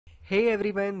Hey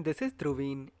everyone, this is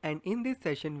Dhruvin, and in this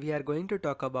session we are going to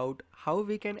talk about how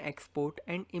we can export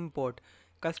and import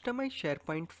customized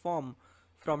SharePoint form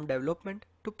from development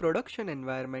to production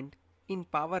environment in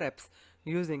Power Apps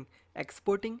using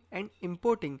exporting and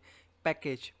importing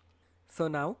package. So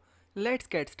now let's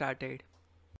get started.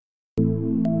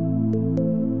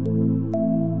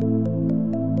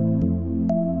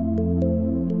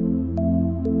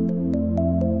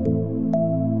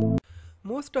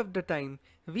 Most of the time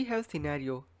we have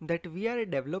scenario that we are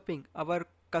developing our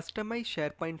customized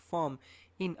SharePoint form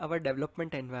in our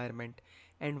development environment,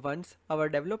 and once our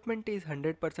development is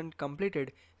 100%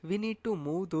 completed, we need to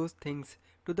move those things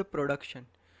to the production,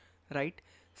 right?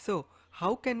 So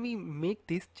how can we make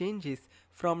these changes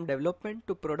from development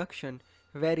to production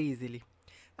very easily?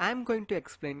 I am going to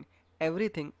explain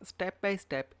everything step by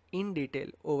step in detail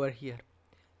over here,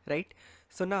 right?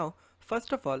 So now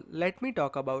first of all, let me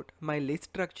talk about my list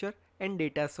structure and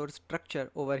data source structure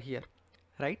over here,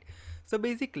 right? So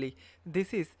basically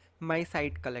this is my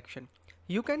site collection.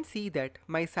 You can see that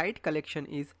my site collection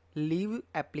is leave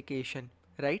application,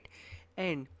 right?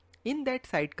 And in that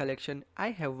site collection I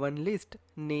have one list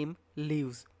named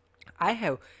leaves. I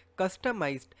have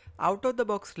customized out of the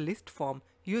box list form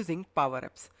using Power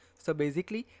Apps. So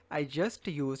basically I just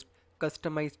used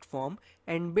customized form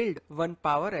and build one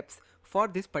Power Apps for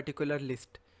this particular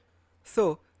list.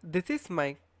 So this is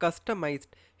my customized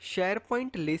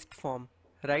SharePoint list form,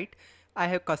 right? I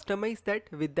have customized that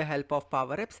with the help of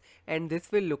Power Apps, and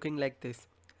this will looking like this,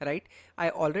 right?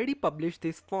 I already published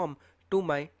this form to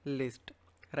my list.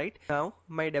 Right now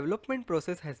my development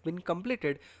process has been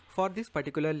completed for this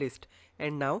particular list,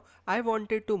 and now I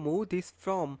wanted to move this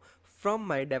from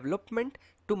my development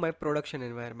to my production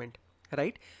environment.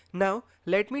 Right now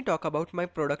let me talk about my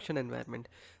production environment.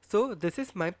 So this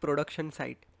is my production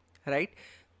site, right?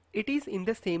 It is in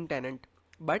the same tenant,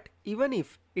 but even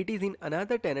if it is in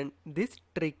another tenant, this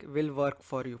trick will work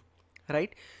for you,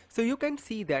 right? So you can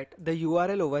see that the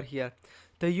URL over here,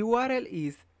 the URL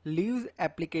is leaves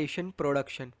application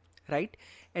production, right?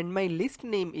 And my list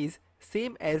name is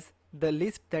same as the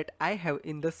list that I have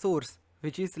in the source,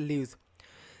 which is leaves.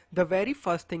 The very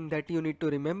first thing that you need to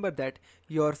remember that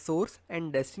your source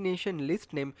and destination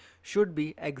list name should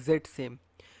be exact same.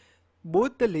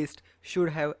 Both the list should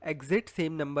have exact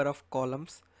same number of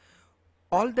columns.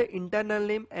 All the internal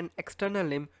name and external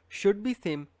name should be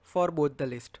same for both the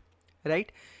list,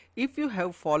 right? If you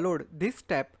have followed this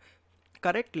step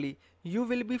correctly, you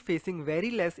will be facing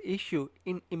very less issue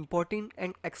in importing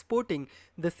and exporting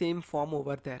the same form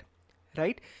over there,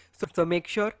 right? So make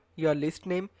sure your list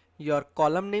name, your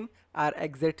column name are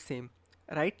exact same,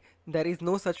 right? There is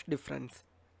no such difference.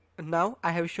 Now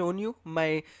I have shown you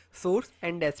my source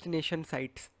and destination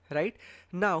sites, right?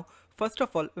 Now first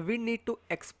of all we need to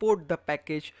export the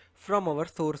package from our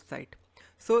source site.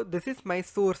 So this is my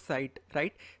source site,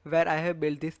 right, where I have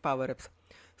built this Power Apps.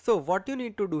 So what you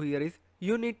need to do here is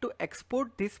you need to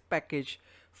export this package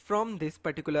from this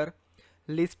particular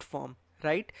list form,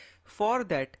 right? For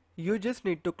that you just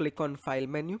need to click on file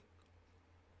menu.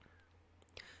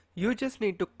 You just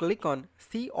need to click on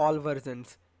see all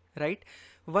versions, right?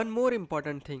 One more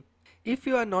important thing, if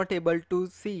you are not able to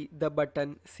see the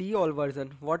button see all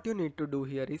version, what you need to do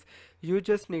here is you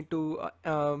just need to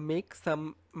make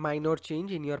some minor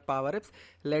change in your Power Apps.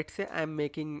 Let's say I'm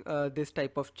making this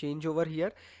type of change over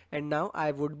here, and now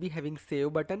I would be having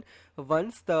save button.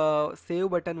 Once the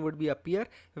save button would be appear,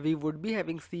 we would be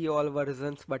having see all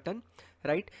versions button,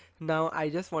 right? Now I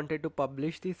just wanted to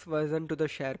publish this version to the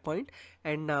SharePoint,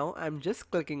 and now I'm just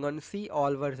clicking on see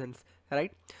all versions,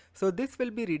 right? So this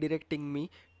will be redirecting me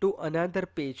to another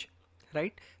page,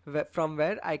 right, from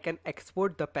where I can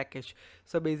export the package.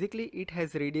 So basically it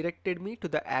has redirected me to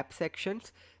the app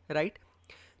sections, right?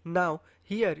 Now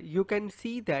here you can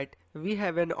see that we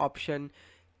have an option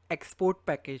export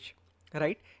package,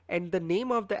 right? And the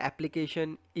name of the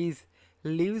application is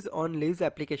lives on leaves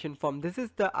application form. This is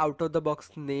the out of the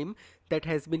box name that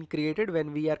has been created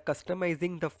when we are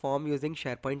customizing the form using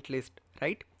SharePoint list,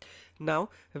 right? Now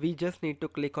we just need to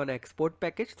click on export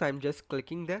package, so I'm just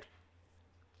clicking there.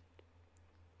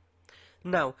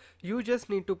 Now you just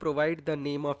need to provide the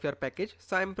name of your package,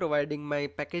 so I'm providing my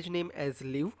package name as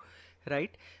leave,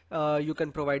 right? You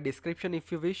can provide description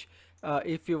if you wish.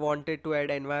 If you wanted to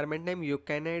add environment name, you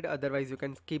can add, otherwise you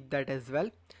can skip that as well,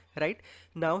 right?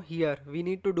 Now here we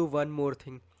need to do one more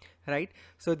thing, right?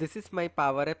 So this is my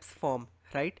Power Apps form,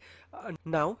 right?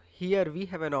 Now here we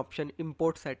have an option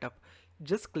import setup.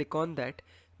 Just click on that,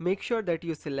 make sure that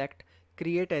you select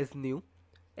create as new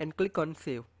and click on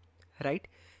save, right?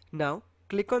 Now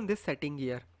click on this setting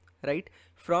here, right?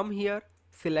 From here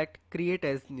select create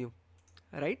as new,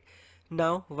 right?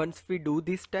 Now once we do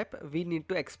this step, we need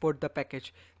to export the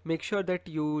package. Make sure that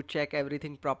you check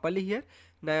everything properly here.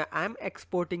 Now I'm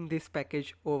exporting this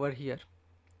package over here.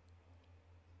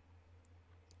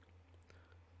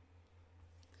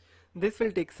 This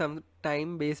will take some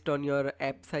time based on your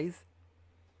app size.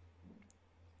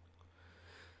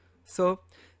 So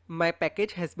my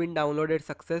package has been downloaded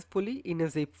successfully in a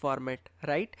zip format,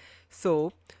 right?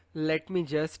 So let me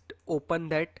just open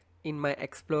that in my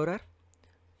Explorer.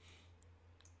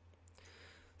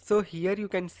 So here you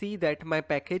can see that my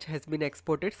package has been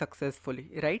exported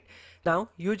successfully, right? Now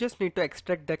you just need to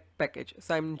extract that package.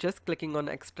 So I'm just clicking on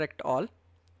extract all,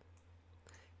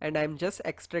 and I'm just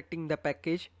extracting the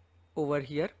package over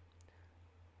here,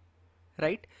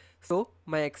 right? So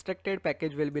my extracted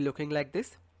package will be looking like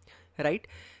this, right?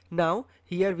 Now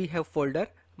here we have folder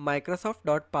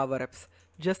Microsoft.PowerApps.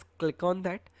 Just click on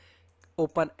that,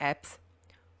 open apps,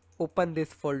 open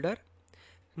this folder.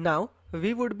 Now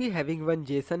we would be having one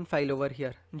JSON file over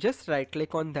here. Just right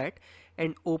click on that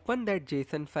and open that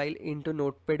JSON file into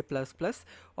Notepad++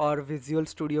 or Visual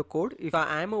Studio Code. If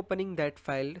I am opening that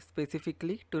file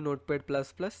specifically to Notepad++.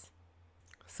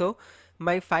 So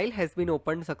my file has been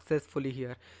opened successfully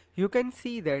here. You can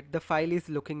see that the file is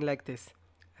looking like this,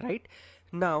 right?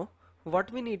 Now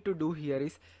what we need to do here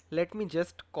is, let me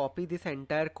just copy this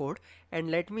entire code and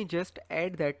let me just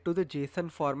add that to the JSON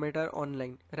formatter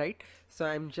online, right? So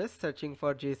I'm just searching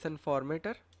for JSON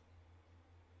formatter.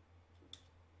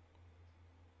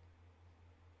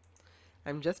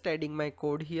 I'm just adding my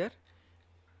code here.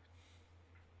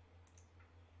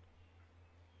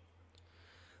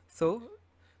 So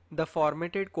the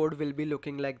formatted code will be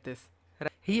looking like this.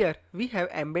 Here we have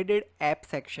embedded app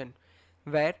section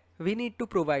where we need to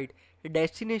provide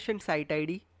destination site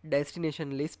ID,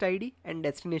 destination list ID and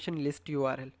destination list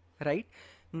URL, right?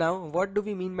 Now what do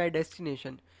we mean by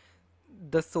destination?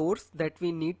 The source that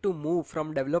we need to move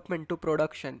from development to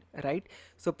production, right?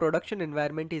 So production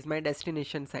environment is my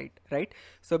destination site, right?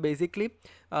 So basically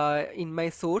in my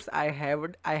source I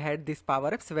had this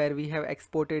Power Apps where we have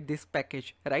exported this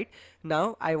package, right?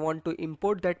 Now I want to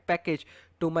import that package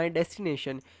to my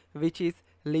destination, which is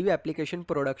live application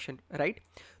production, right?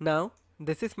 Now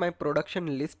this is my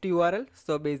production list URL.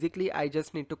 So basically I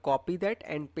just need to copy that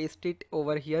and paste it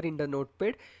over here in the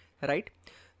notepad, right?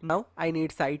 Now I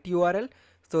need site URL.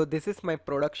 So this is my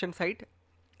production site,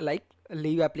 like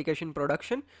live application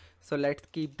production. So let's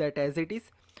keep that as it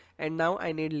is. And now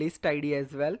I need list ID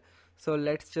as well. So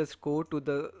let's just go to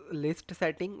the list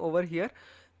setting over here.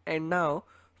 And now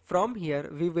from here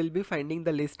we will be finding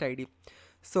the list ID.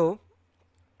 So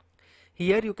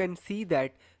here you can see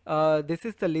that this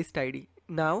is the list ID.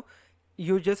 Now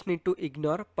you just need to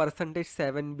ignore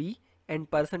 %7b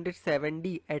and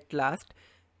 %7d at last.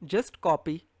 Just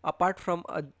copy apart from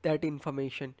that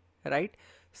information, right?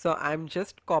 So I'm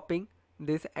just copying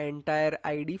this entire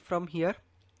ID from here,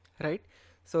 right?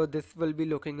 So this will be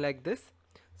looking like this.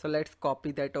 So let's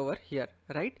copy that over here,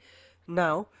 right?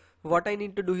 Now what I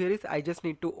need to do here is I just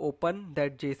need to open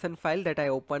that JSON file that I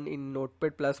opened in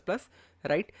Notepad++,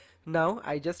 right? Now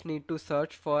I just need to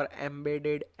search for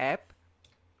embedded app,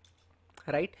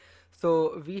 right?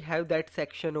 So we have that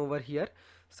section over here.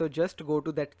 So just go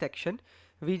to that section.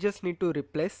 We just need to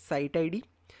replace site ID,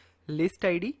 list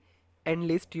ID and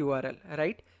list URL,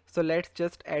 right? So let's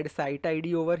just add site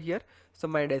ID over here. So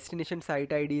my destination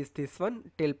site ID is this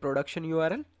one till production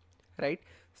URL, right?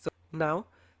 So now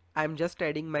I'm just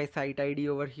adding my site ID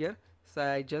over here. So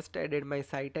I just added my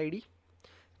site ID.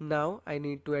 Now I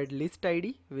need to add list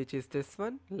ID, which is this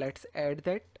one. Let's add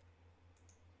that.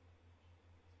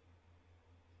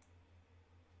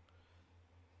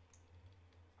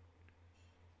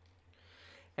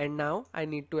 And now I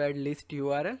need to add list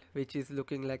URL, which is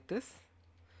looking like this,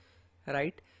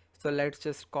 right? So let's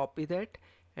just copy that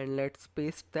and let's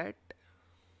paste that,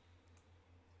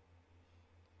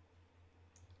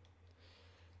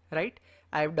 right?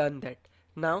 I've done that.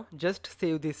 Now just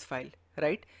save this file,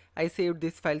 right? I saved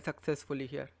this file successfully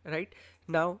here, right?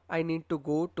 Now I need to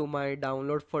go to my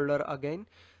download folder again.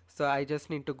 So I just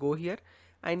need to go here.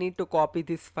 I need to copy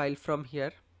this file from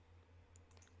here,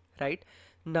 right?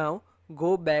 Now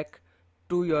go back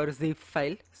to your zip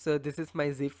file. So this is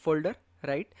my zip folder,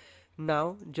 right?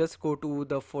 Now just go to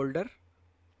the folder.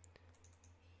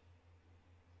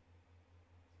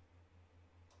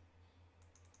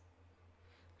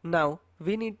 Now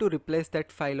we need to replace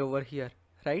that file over here,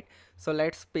 right? So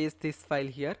let's paste this file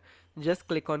here. Just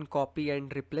click on copy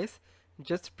and replace.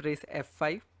 Just press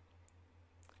F5,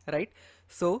 right?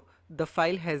 So the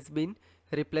file has been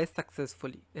replaced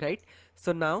successfully, right?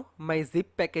 So now my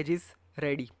zip package is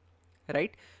ready,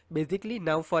 right? Basically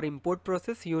now for import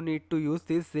process you need to use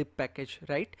this zip package,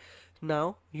 right?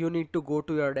 Now you need to go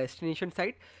to your destination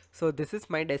site. So this is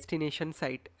my destination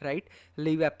site, right?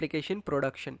 Leave application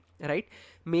production, right?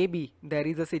 Maybe there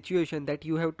is a situation that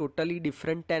you have totally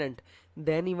different tenant,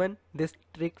 then even this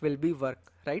trick will be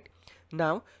work, right?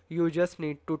 Now you just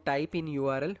need to type in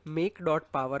URL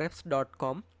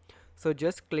make.powerapps.com. so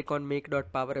just click on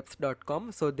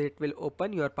make.powerapps.com, so that will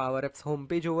open your Power Apps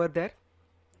homepage over there.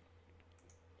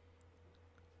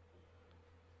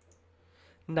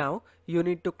 Now you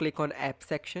need to click on app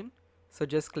section, so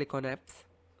just click on apps.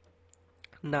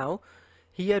 Now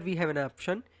here we have an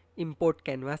option import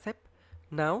canvas app.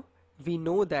 Now we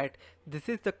know that this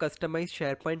is the customized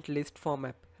SharePoint list form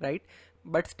app, right?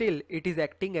 But still it is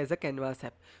acting as a canvas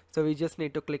app, so we just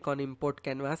need to click on import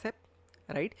canvas app,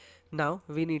 right? Now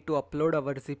we need to upload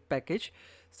our zip package.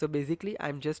 So basically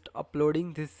I'm just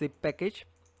uploading this zip package,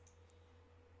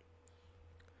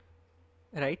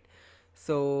 right?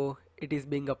 So it is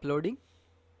being uploading.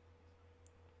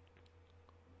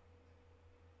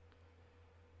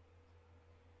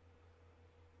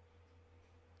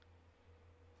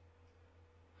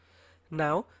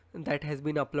 Now that has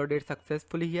been uploaded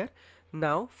successfully here.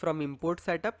 Now from import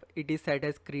setup it is set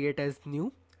as create as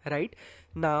new, right?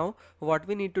 Now what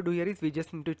we need to do here is we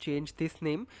just need to change this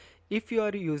name. If you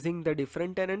are using the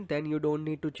different tenant, then you don't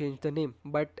need to change the name,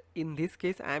 but in this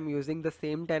case I am using the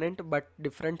same tenant but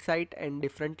different site and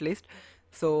different list,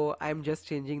 so I'm just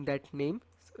changing that name,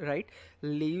 right?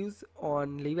 Leaves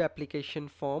on leave application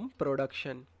form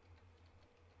production,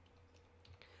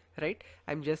 right?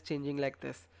 I'm just changing like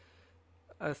this.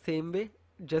 Same way,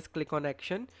 just click on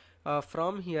action.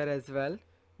 From here as well,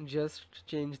 just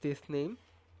change this name,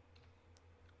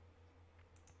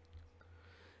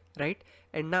 right?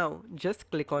 And now just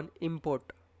click on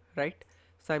import, right?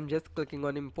 So I'm just clicking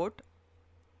on import.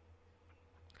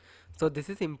 So this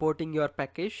is importing your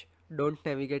package. Don't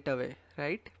navigate away,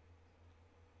 right?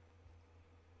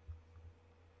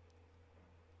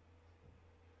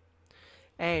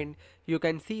 And you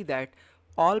can see that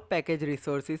all package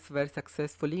resources were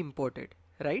successfully imported,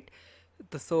 right?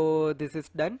 So this is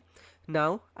done.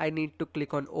 Now I need to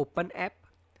click on open app,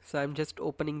 so I'm just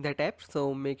opening that app.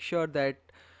 So make sure that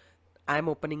I'm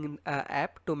opening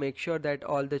app to make sure that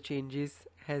all the changes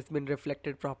has been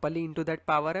reflected properly into that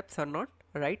Power Apps or not,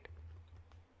 right?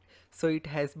 So it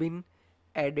has been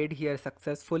added here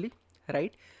successfully,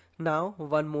 right? Now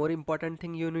one more important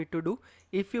thing you need to do,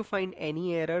 if you find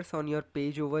any errors on your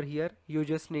page over here, you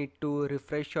just need to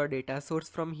refresh your data source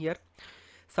from here.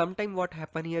 Sometime what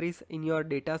happen here is in your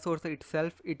data source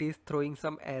itself it is throwing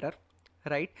some error,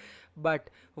 right? But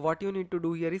what you need to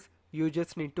do here is you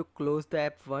just need to close the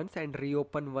app once and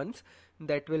reopen once.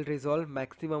 That will resolve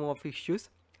maximum of issues,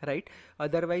 right?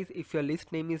 Otherwise if your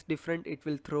list name is different, it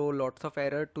will throw lots of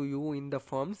error to you in the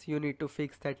forms. You need to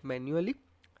fix that manually,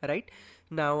 right?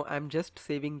 Now I'm just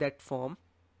saving that form,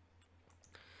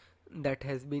 that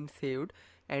has been saved,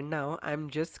 and now I'm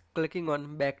just clicking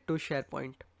on back to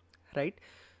SharePoint, right?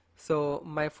 So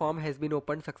my form has been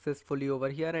opened successfully over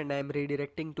here and I'm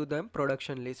redirecting to the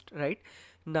production list, right?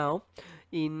 Now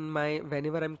in my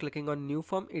whenever I'm clicking on new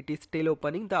form, it is still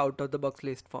opening the out of the box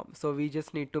list form. So we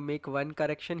just need to make one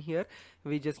correction here.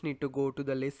 We just need to go to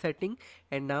the list setting,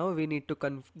 and now we need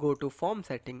to go to form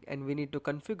setting, and we need to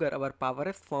configure our Power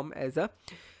Apps form as a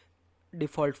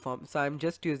default form. So I'm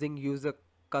just using use a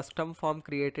custom form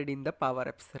created in the Power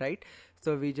Apps, right?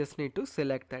 So we just need to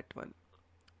select that one,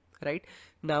 right?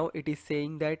 Now it is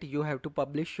saying that you have to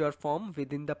publish your form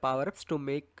within the Power Apps to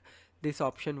make this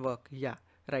option work. Yeah,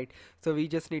 right. So we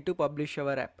just need to publish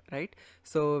our app, right?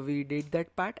 So we did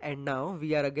that part, and now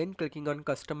we are again clicking on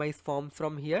customize forms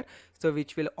from here, so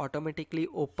which will automatically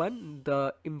open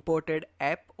the imported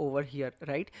app over here,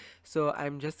 right? So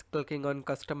I'm just clicking on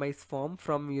customize form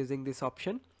from using this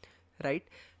option, right?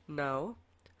 Now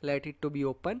let it to be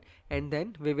open, and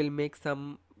then we will make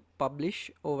some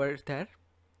publish over there.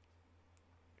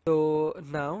 So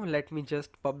now let me just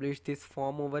publish this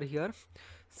form over here.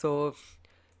 So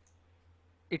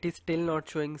it is still not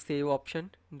showing save option.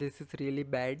 This is really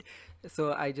bad.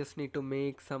 So I just need to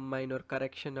make some minor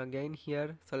correction again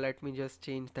here. So let me just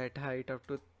change that height up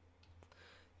to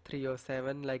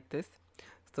 307 like this.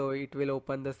 So it will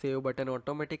open the save button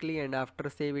automatically, and after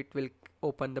save it will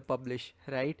open the publish,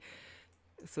 right?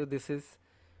 So this is,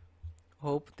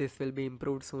 hope this will be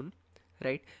improved soon,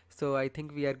 right? So I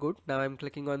think we are good. Now I'm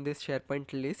clicking on this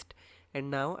SharePoint list, and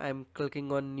now I'm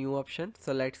clicking on new option.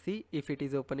 So let's see if it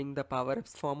is opening the Power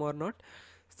Apps form or not.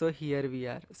 So here we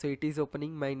are. So it is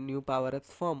opening my new Power Apps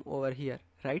form over here,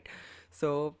 right?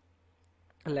 So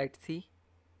let's see.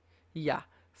 Yeah,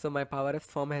 So my Power Apps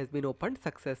form has been opened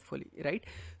successfully, right?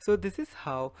 So this is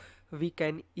how we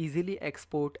can easily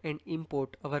export and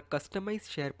import our customized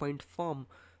SharePoint form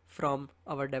from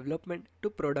our development to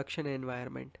production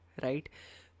environment, right?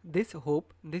 This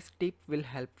tip will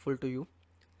helpful to you,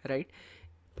 right?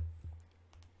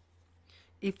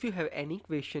 If you have any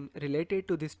question related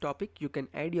to this topic, you can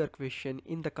add your question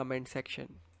in the comment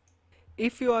section.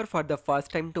 If you are for the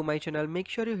first time to my channel, make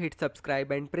sure you hit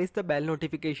subscribe and press the bell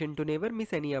notification to never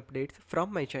miss any updates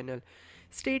from my channel.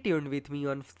 Stay tuned with me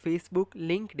on Facebook,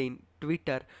 LinkedIn,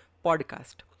 Twitter,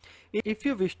 podcast. If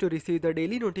you wish to receive the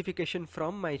daily notification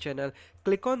from my channel,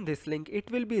 click on this link. It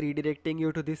will be redirecting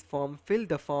you to this form. Fill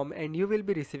the form and you will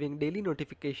be receiving daily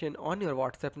notification on your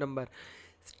WhatsApp number.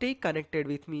 Stay connected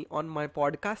with me on my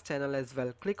podcast channel as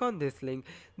well. Click on this link.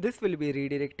 This will be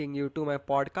redirecting you to my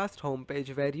podcast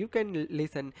homepage where you can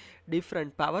listen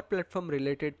different Power Platform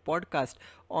related podcast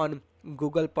on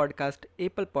Google Podcast,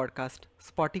 Apple Podcast,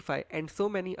 Spotify and so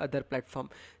many other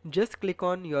platforms. Just click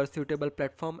on your suitable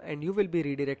platform and you will be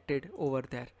redirected over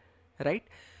there, right?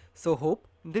 So hope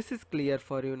this is clear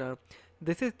for you now.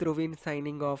 This is Dhruvin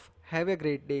signing off. Have a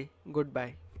great day.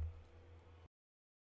 Goodbye.